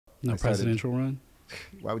No presidential run?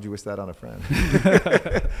 Why would you wish that on a friend?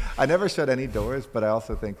 I never shut any doors, but I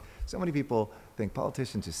also think so many people think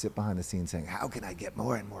politicians just sit behind the scenes saying, how can I get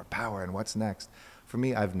more and more power and what's next? For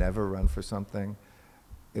me, I've never run for something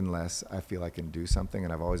unless I feel I can do something,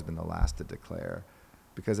 and I've always been the last to declare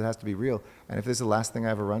because it has to be real. And if this is the last thing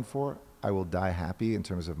I ever run for, I will die happy in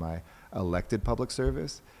terms of my elected public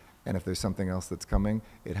service. And if there's something else that's coming,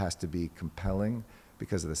 it has to be compelling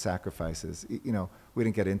because of the sacrifices. You know, we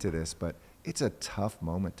didn't get into this, but it's a tough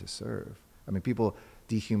moment to serve. I mean, people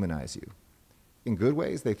dehumanize you. In good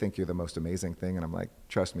ways, they think you're the most amazing thing. And I'm like,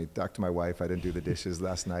 trust me, talk to my wife. I didn't do the dishes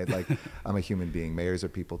last night. Like, I'm a human being. Mayors are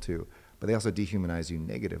people too. But they also dehumanize you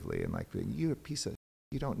negatively and like, you're a piece of,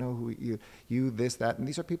 you don't know who you this, that. And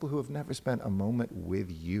these are people who have never spent a moment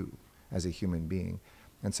with you as a human being.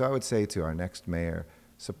 And so I would say to our next mayor,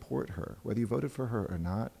 support her. Whether you voted for her or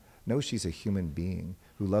not, know she's a human being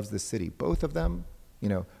who loves the city. Both of them, you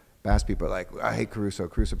know, Bass people are like, I hate Caruso.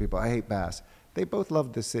 Caruso people, I hate Bass. They both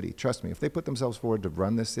love the city. Trust me, if they put themselves forward to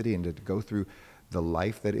run this city and to go through the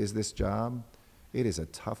life that is this job, it is a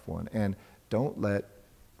tough one. And don't let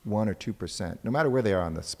 1 or 2%, no matter where they are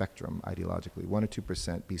on the spectrum ideologically, 1 or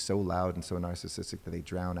 2% be so loud and so narcissistic that they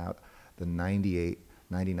drown out the 98,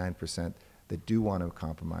 99% that do want to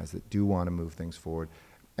compromise, that do want to move things forward,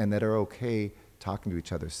 and that are okay talking to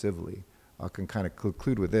each other civilly. I can kind of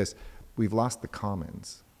conclude with this. We've lost the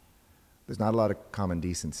commons. There's not a lot of common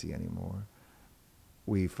decency anymore.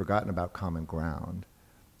 We've forgotten about common ground,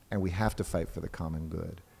 and we have to fight for the common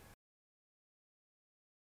good.